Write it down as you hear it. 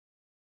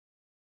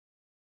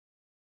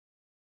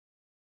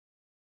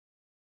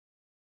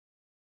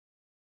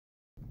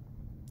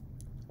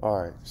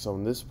Alright, so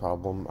in this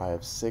problem, I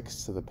have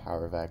 6 to the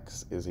power of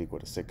x is equal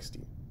to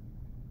 60.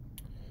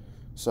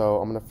 So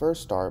I'm going to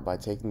first start by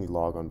taking the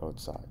log on both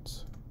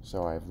sides.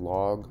 So I have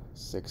log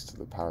 6 to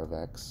the power of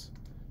x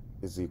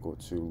is equal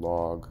to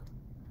log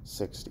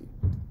 60.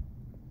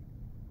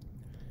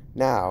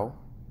 Now,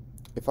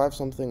 if I have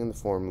something in the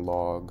form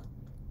log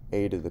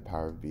a to the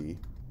power of b,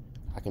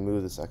 I can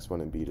move this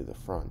exponent b to the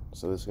front.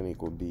 So this is going to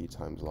equal b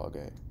times log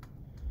a.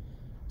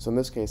 So in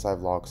this case, I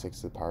have log 6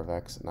 to the power of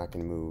x, and I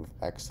can move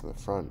x to the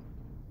front.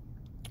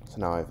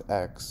 So now I have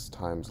x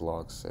times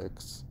log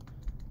 6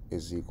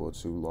 is equal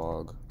to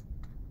log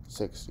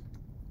 60.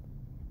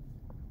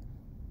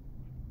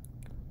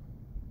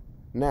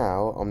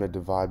 Now I'm going to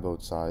divide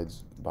both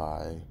sides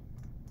by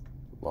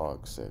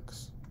log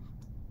 6.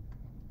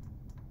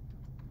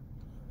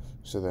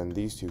 So then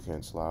these two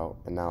cancel out,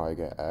 and now I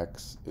get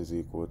x is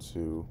equal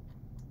to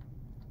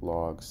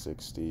log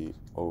 60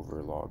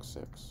 over log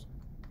 6.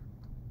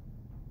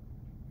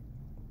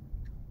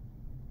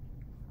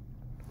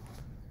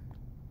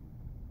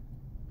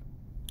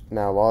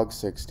 Now log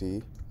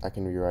 60 I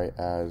can rewrite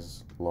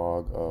as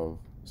log of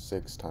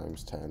 6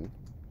 times 10.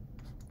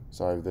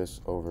 So I have this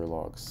over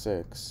log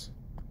 6.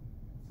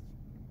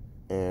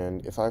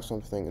 And if I have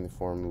something in the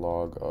form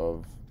log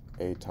of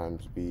a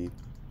times b,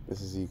 this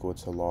is equal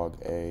to log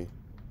a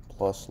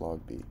plus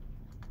log b.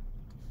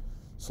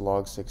 So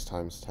log 6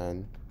 times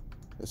 10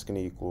 is going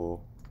to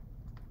equal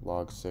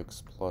log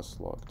 6 plus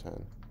log 10.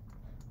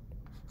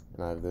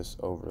 And I have this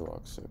over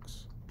log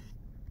 6.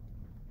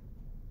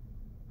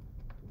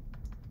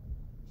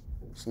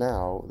 So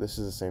now, this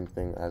is the same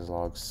thing as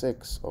log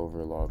 6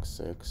 over log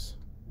 6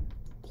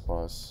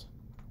 plus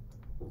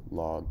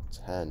log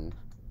 10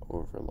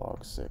 over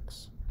log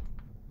 6.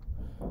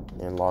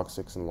 And log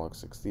 6 and log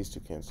 6, these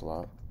two cancel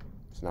out.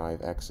 So now I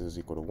have x is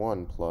equal to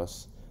 1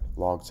 plus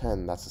log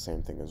 10, that's the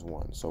same thing as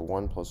 1. So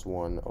 1 plus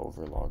 1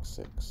 over log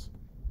 6.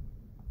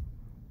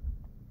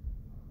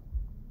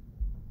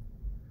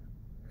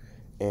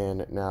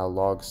 And now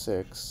log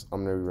 6,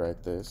 I'm going to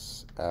rewrite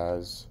this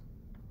as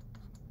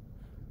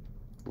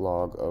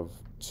log of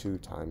 2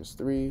 times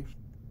 3.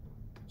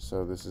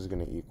 So this is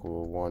going to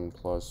equal 1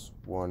 plus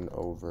 1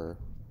 over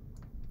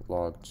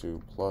log 2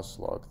 plus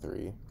log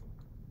 3.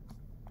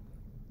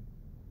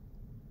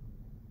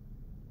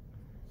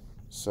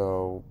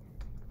 So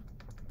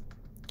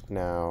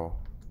now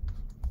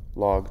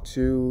log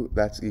 2,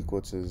 that's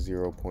equal to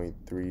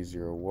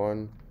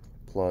 0.301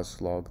 plus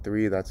log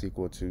 3, that's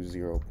equal to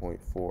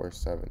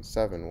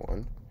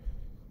 0.4771.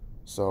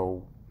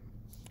 So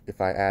if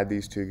I add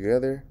these two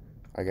together,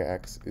 I get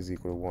x is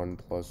equal to 1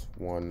 plus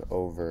 1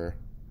 over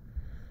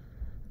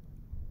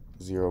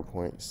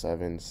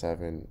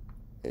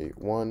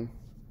 0.7781.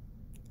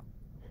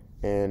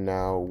 And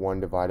now 1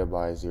 divided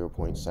by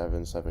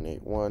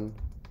 0.7781,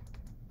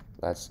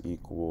 that's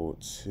equal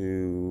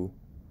to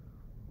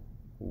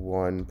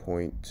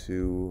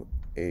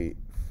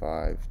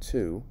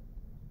 1.2852.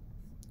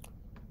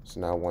 So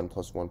now 1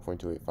 plus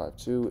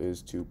 1.2852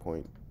 is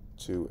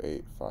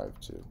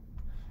 2.2852.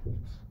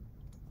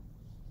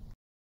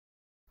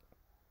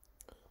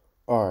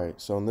 Alright,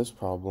 so in this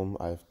problem,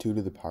 I have 2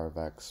 to the power of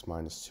x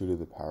minus 2 to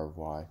the power of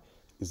y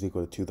is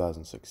equal to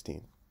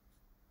 2016.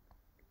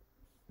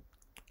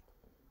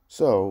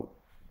 So,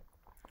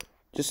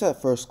 just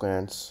at first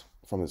glance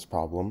from this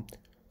problem,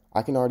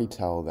 I can already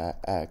tell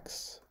that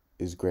x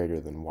is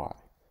greater than y,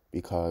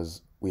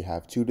 because we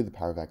have 2 to the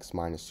power of x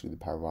minus 2 to the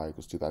power of y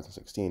equals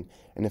 2016,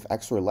 and if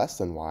x were less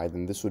than y,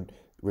 then this would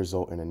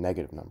result in a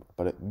negative number.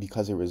 But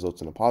because it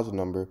results in a positive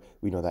number,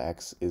 we know that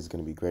x is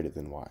going to be greater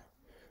than y.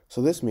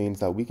 So this means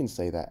that we can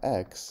say that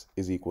x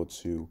is equal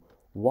to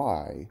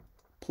y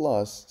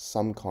plus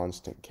some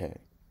constant k.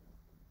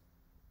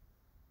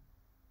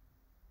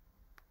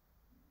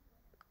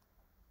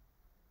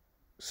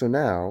 So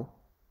now,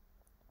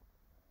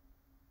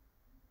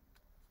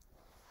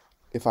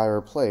 if I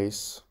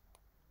replace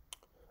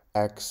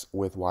x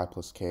with y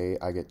plus k,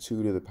 I get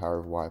 2 to the power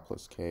of y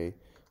plus k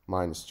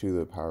minus 2 to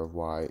the power of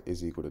y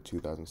is equal to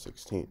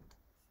 2016.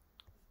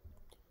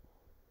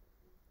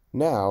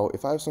 Now,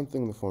 if I have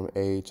something in the form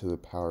a to the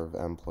power of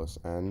m plus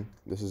n,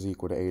 this is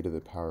equal to a to the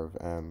power of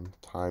m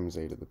times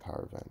a to the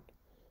power of n.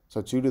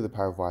 So 2 to the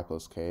power of y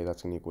plus k,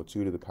 that's going to equal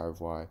 2 to the power of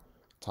y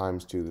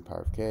times 2 to the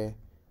power of k.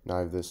 Now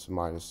I have this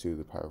minus 2 to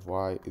the power of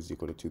y is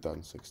equal to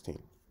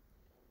 2016.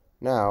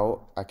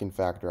 Now, I can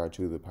factor out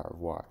 2 to the power of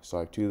y. So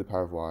I have 2 to the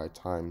power of y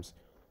times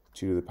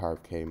 2 to the power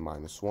of k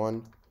minus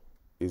 1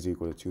 is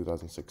equal to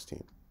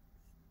 2016.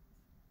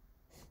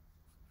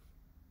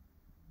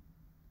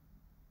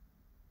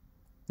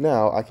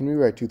 Now, I can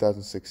rewrite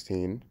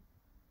 2016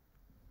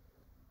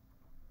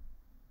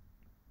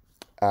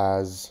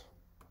 as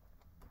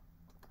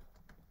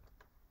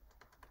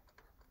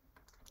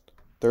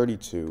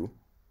 32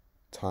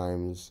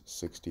 times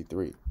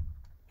 63.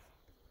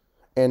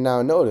 And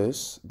now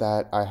notice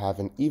that I have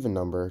an even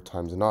number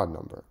times an odd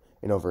number.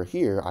 And over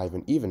here, I have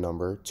an even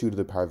number, 2 to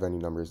the power of any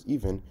number is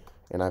even,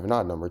 and I have an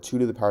odd number, 2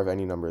 to the power of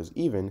any number is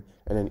even,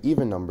 and an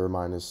even number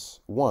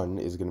minus 1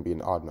 is going to be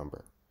an odd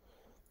number.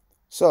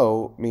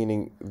 So,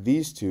 meaning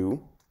these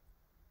two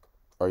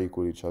are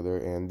equal to each other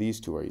and these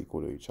two are equal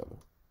to each other.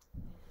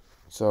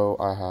 So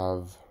I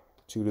have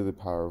 2 to the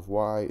power of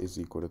y is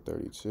equal to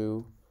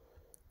 32,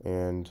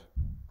 and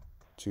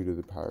 2 to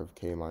the power of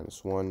k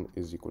minus 1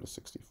 is equal to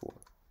 64.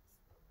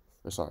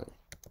 Or sorry,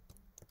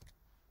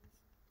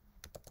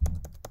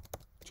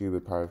 2 to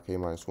the power of k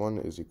minus 1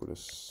 is equal to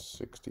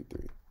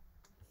 63.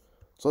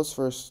 So let's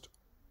first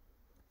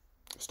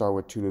start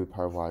with 2 to the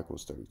power of y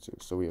equals 32.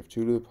 So we have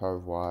 2 to the power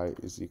of y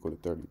is equal to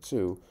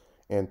 32,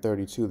 and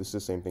 32, this is the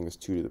same thing as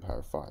 2 to the power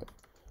of 5.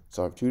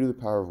 So I have 2 to the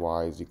power of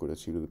y is equal to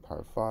 2 to the power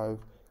of 5,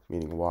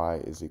 meaning y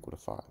is equal to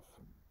 5.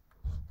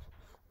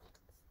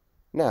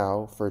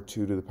 Now, for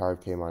 2 to the power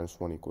of k minus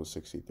 1 equals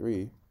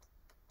 63,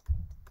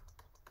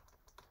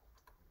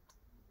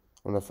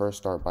 I'm going to first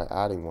start by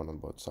adding 1 on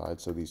both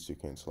sides, so these two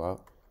cancel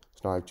out.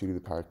 So now I have 2 to the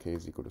power of k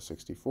is equal to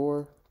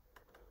 64.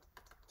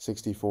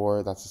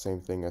 64, that's the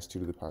same thing as 2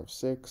 to the power of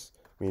 6,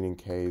 meaning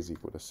k is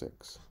equal to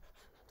 6.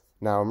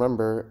 Now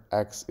remember,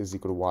 x is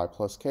equal to y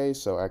plus k,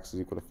 so x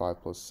is equal to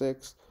 5 plus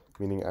 6,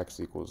 meaning x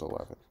equals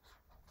 11.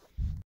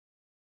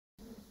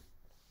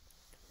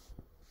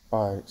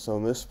 Alright, so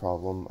in this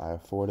problem, I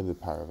have 4 to the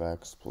power of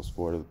x plus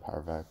 4 to the power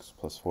of x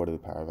plus 4 to the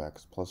power of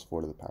x plus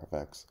 4 to the power of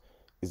x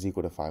is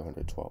equal to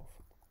 512.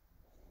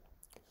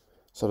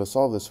 So to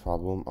solve this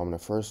problem, I'm going to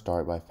first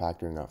start by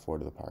factoring out 4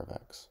 to the power of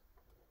x.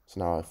 So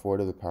now I have 4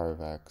 to the power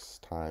of x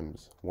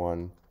times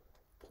 1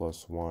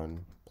 plus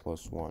 1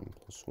 plus 1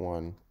 plus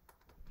 1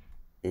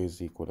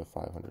 is equal to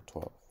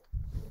 512.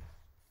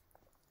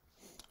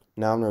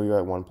 Now I'm going to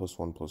rewrite 1 plus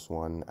 1 plus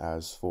 1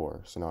 as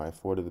 4. So now I have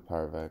 4 to the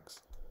power of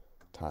x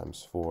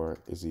times 4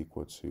 is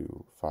equal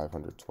to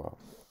 512.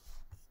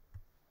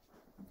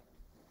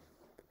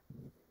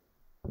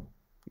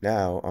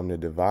 Now I'm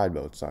going to divide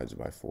both sides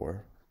by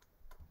 4.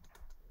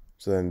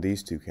 So then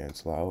these two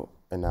cancel out,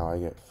 and now I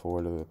get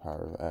 4 to the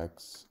power of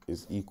x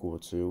is equal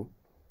to,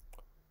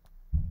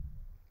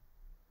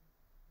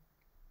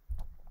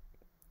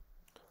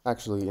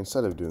 actually,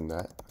 instead of doing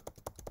that,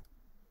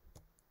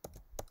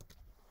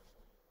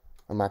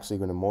 I'm actually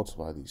going to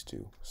multiply these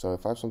two. So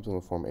if I have something in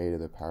the form a to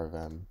the power of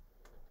m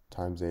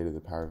times a to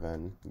the power of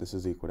n, this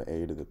is equal to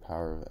a to the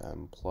power of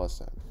m plus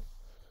n.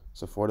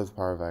 So 4 to the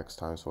power of x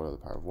times 4 to the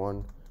power of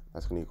 1,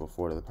 that's going to equal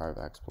 4 to the power of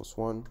x plus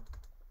 1,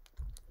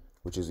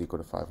 which is equal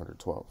to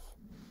 512.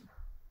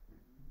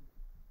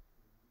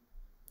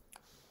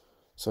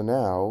 So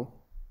now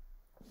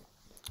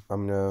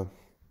I'm going to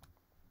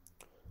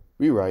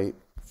rewrite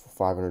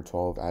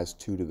 512 as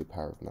 2 to the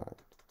power of 9.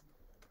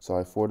 So I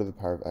have 4 to the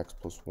power of x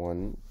plus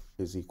 1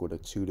 is equal to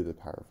 2 to the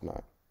power of 9.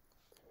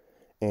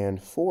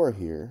 And 4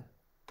 here,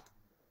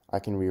 I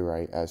can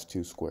rewrite as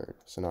 2 squared.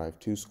 So now I have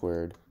 2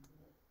 squared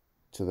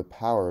to the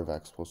power of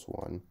x plus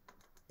 1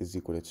 is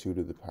equal to 2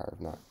 to the power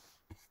of 9.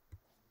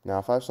 Now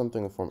if I have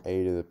something in the form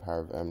a to the power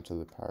of m to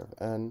the power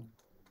of n,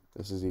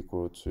 this is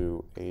equal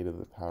to a to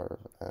the power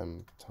of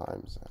m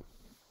times n.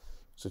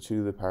 So 2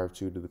 to the power of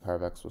 2 to the power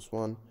of x plus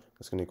 1,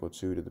 that's going to equal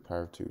 2 to the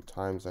power of 2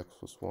 times x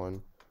plus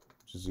 1,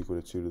 which is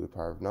equal to 2 to the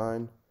power of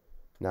 9.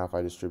 Now if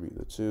I distribute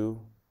the 2,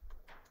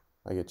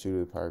 I get 2 to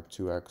the power of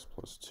 2x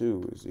plus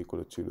 2 is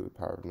equal to 2 to the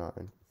power of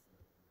 9.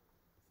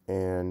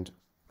 And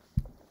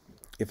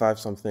if I have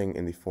something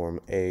in the form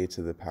a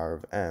to the power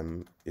of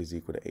m is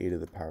equal to a to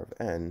the power of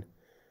n,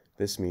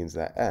 this means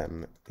that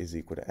m is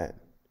equal to n.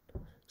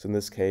 So in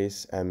this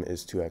case, m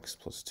is 2x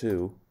plus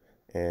 2,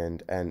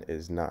 and n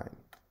is 9.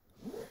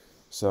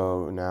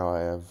 So now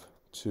I have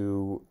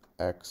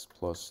 2x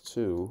plus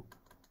 2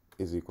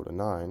 is equal to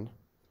 9.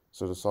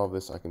 So to solve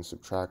this, I can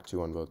subtract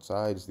 2 on both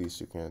sides. These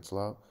two cancel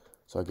out.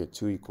 So I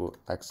get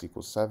x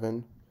equals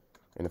 7.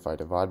 And if I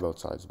divide both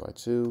sides by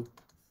 2,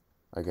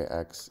 I get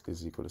x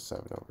is equal to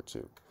 7 over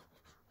 2.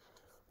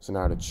 So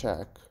now to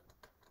check,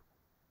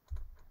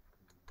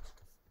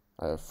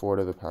 I have 4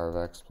 to the power of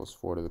x plus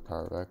 4 to the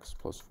power of x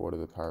plus 4 to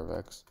the power of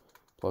x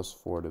plus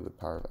 4 to the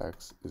power of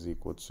x is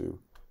equal to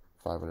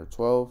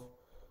 512.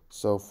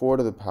 So 4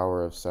 to the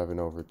power of 7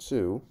 over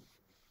 2,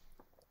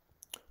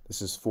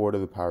 this is 4 to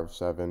the power of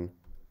 7,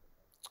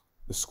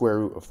 the square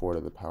root of 4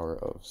 to the power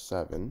of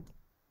 7.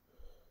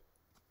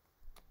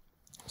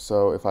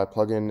 So if I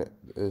plug in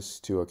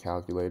this to a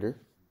calculator,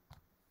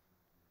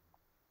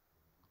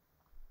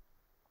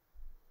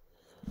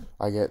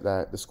 I get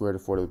that the square root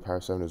of 4 to the power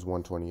of 7 is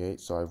 128.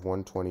 So I have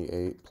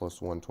 128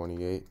 plus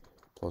 128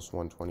 plus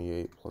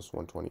 128 plus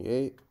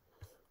 128,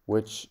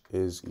 which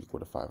is equal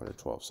to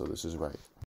 512. So this is right.